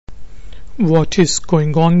What is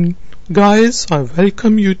going on, guys? I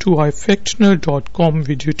welcome you to ifectner.com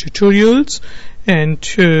video tutorials, and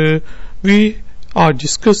we are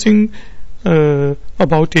discussing about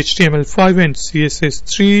HTML5 and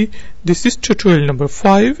CSS3. This is tutorial number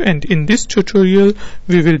 5, and in this tutorial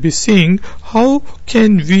we will be seeing how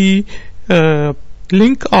can we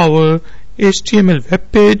link our HTML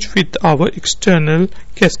web page with our external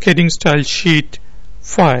Cascading Style Sheet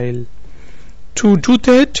file. To do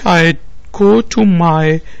that, I go to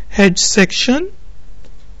my head section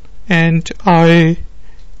and I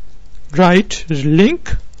write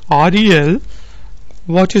link rel.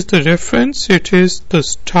 What is the reference? It is the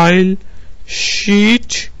style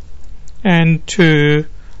sheet, and the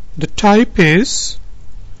type is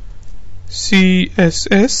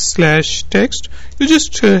CSS/text. You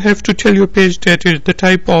just have to tell your page that the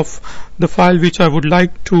type of the file which I would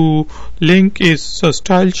like to link is a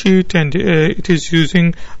style sheet, and it is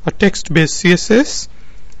using a text-based CSS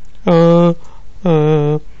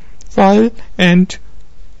file, and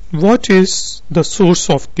what is the source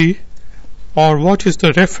of the, or what is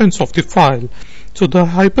the reference of the file. So the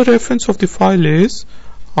hyperreference of the file is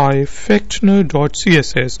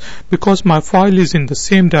ifectner.css, because my file is in the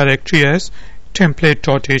same directory as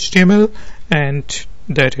template.html, and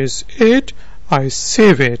that is it. I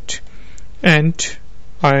save it and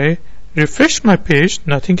I refresh my page.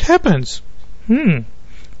 Nothing happens.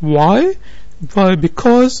 Why? Why?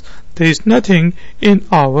 Because there is nothing in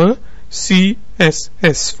our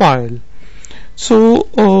CSS file. So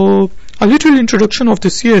a little introduction of the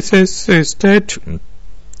CSS is that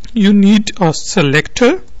you need a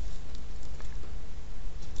selector,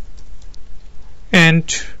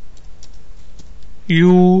 and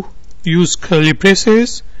you use curly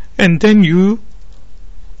braces, and then you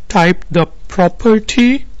type the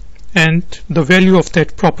property and the value of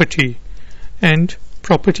that property, and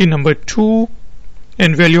property number 2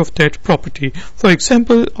 and value of that property. For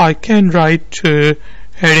example, I can write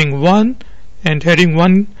heading 1, and heading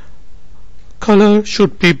 1 color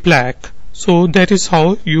should be black. So that is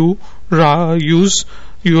how you use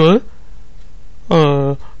your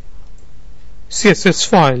CSS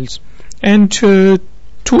files. And to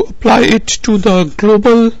apply it to the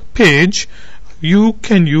global page, you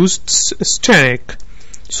can use steric.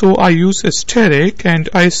 So I use a steric, and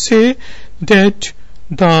I say that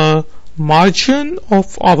the margin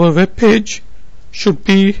of our web page should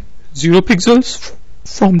be 0 pixels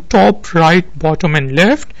from top, right, bottom and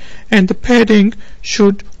left, and the padding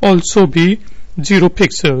should also be 0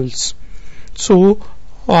 pixels. So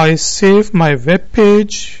I save my web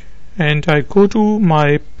page and I go to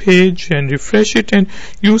my page and refresh it, and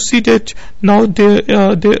you see that now there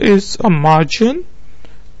is a margin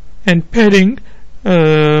and padding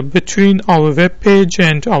between our web page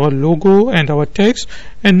and our logo and our text,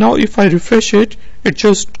 and now if I refresh it, it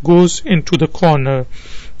just goes into the corner.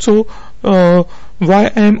 So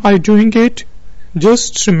why am I doing it?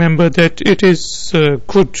 Just remember that it is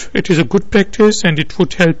good. It is a good practice, and it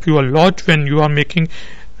would help you a lot when you are making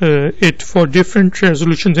it for different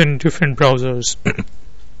resolutions and different browsers.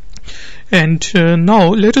 And now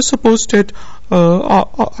let us suppose that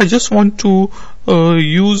I just want to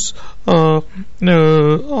use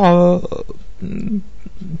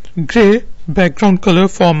gray background color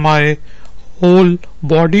for my whole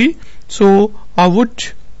body. So I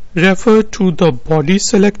would refer to the body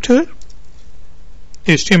selector,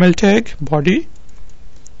 HTML tag body,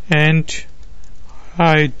 and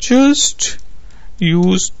I just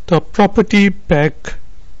use the property background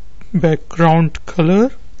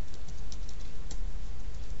color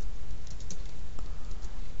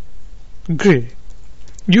gray.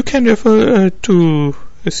 You can refer to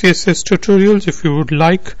CSS tutorials if you would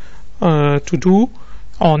like to do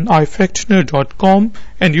on ifectner.com,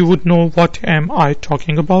 and you would know what am I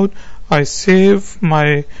talking about. I save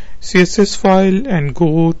my CSS file and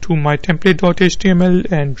go to my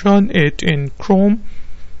template.html and run it in Chrome,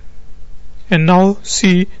 and now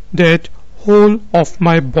see that whole of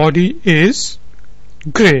my body is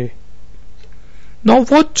gray. Now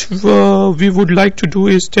what we would like to do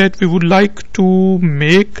is that we would like to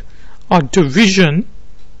make a division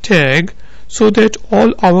tag so that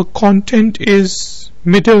all our content is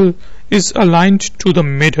aligned to the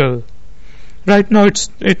middle. Right now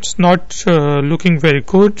it's not looking very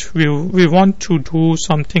good. We want to do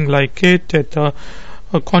something like it, that the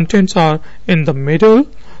contents are in the middle.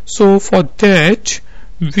 So for that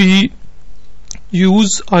we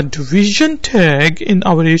use a division tag in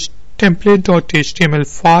our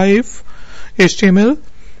template.html5 HTML,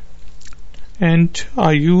 and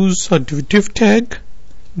I use a div tag,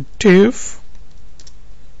 div,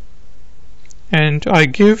 and I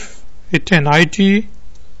give it an ID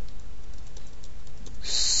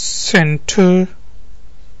center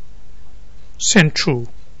centro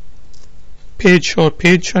page or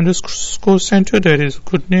page underscore center. That is a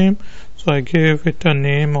good name, so I gave it a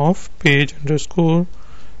name of page underscore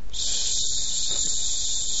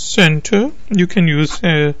center. You can use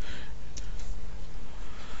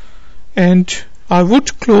and I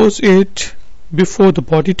would close it before the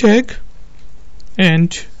body tag,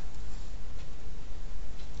 and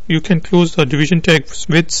you can close the division tag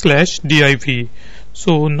with /div.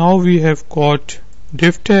 So now we have got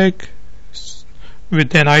div tag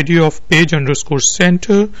with an ID of page underscore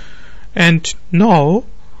center, and now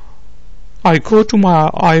I go to my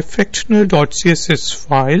ifactoner.css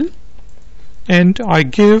file and I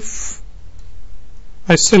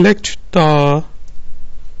select the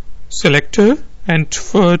selector, and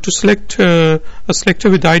to select a selector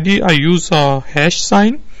with ID I use a hash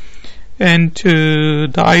sign, and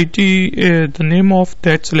the ID the name of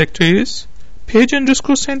that selector is page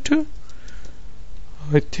underscore center,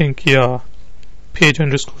 I think, yeah, page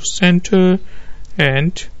underscore center,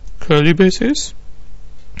 and curly braces.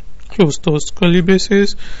 Close those curly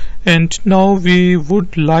braces, and now we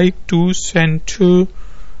would like to center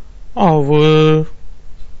our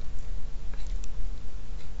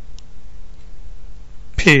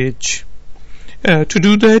page. To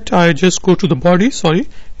do that, I just go to the body,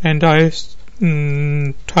 and I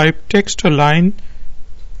type text align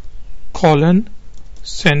colon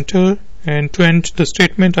center, and to end the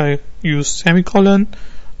statement I use semicolon.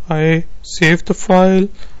 I save the file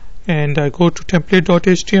and I go to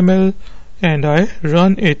template.html and I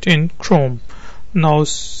run it in Chrome. Now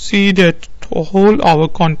see that all our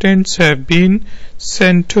contents have been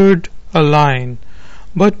centered aligned.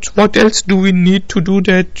 But what else do we need to do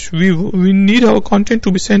that? We need our content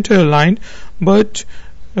to be center aligned, but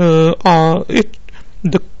the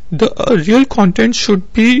real content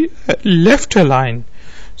should be left aligned.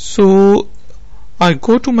 So I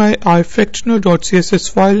go to my ifactoner.css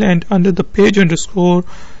file, and under the page underscore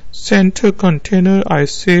center container I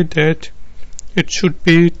say that it should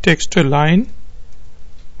be text align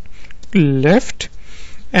left.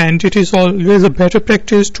 And it is always a better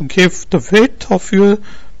practice to give the width of your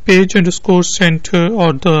page underscore center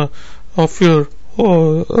or of your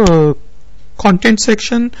content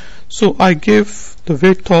section. So I give the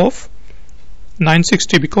width of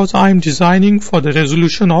 960 because I am designing for the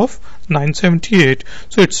resolution of 978.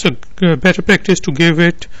 So it's a better practice to give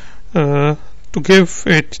it the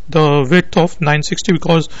width of 960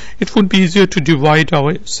 because it would be easier to divide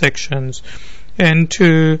our sections. And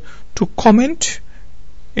to comment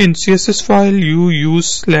in CSS file you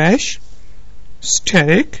use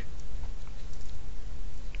 /static.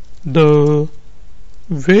 The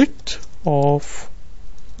width of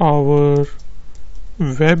our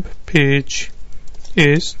web page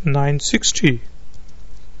is 960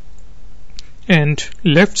 and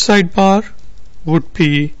left sidebar would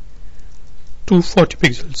be 240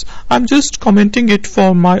 pixels. I'm just commenting it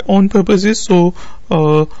for my own purposes, so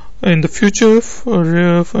in the future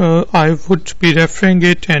I would be referring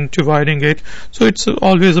it and dividing it. So it's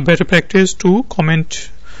always a better practice to comment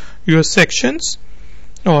your sections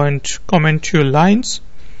and comment your lines.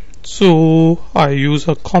 So I use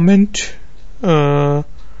a comment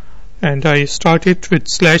and I start it with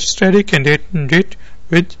 /static and end it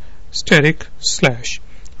with static /.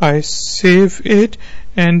 I save it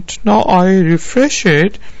and now I refresh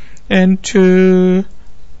it, and now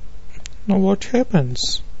what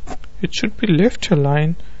happens? It should be left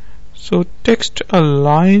align. So text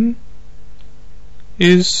align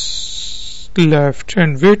is left,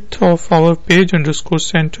 and width of our page underscore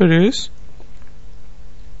center is,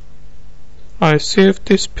 I save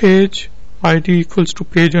this page, ID equals to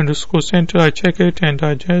page underscore center, I check it and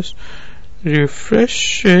I just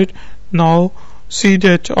refresh it. Now see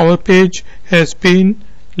that our page has been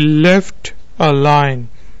left aligned,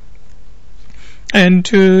 and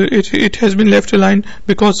it has been left aligned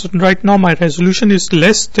because right now my resolution is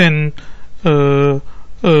less than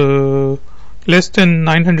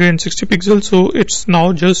 960 pixels, so it's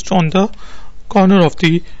now just on the corner of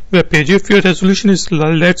the web page. If your resolution is,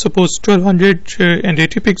 let's suppose,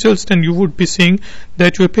 1280 pixels, then you would be seeing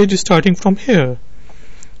that your page is starting from here.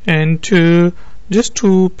 And just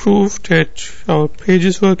to prove that our page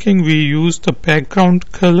is working, we use the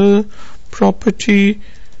background color property,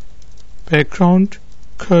 background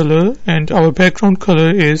color, and our background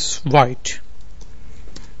color is white.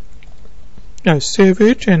 I save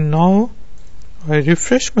it and now I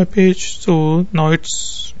refresh my page. So now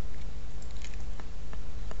it's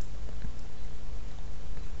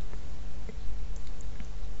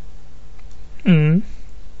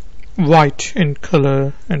white in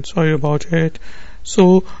color, and sorry about it.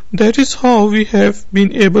 So that is how we have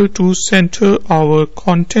been able to center our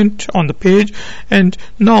content on the page. And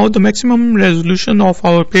now the maximum resolution of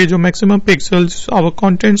our page, or maximum pixels our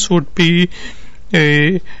contents would be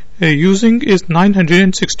using is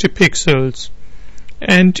 960 pixels.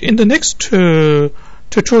 And in the next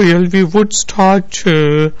tutorial we would start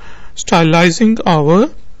stylizing our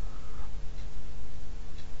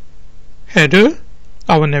header,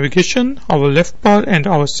 our navigation, our left bar, and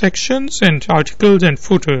our sections and articles and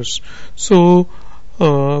footers. So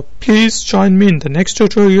please join me in the next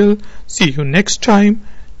tutorial. See you next time.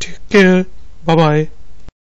 Take care. Bye bye.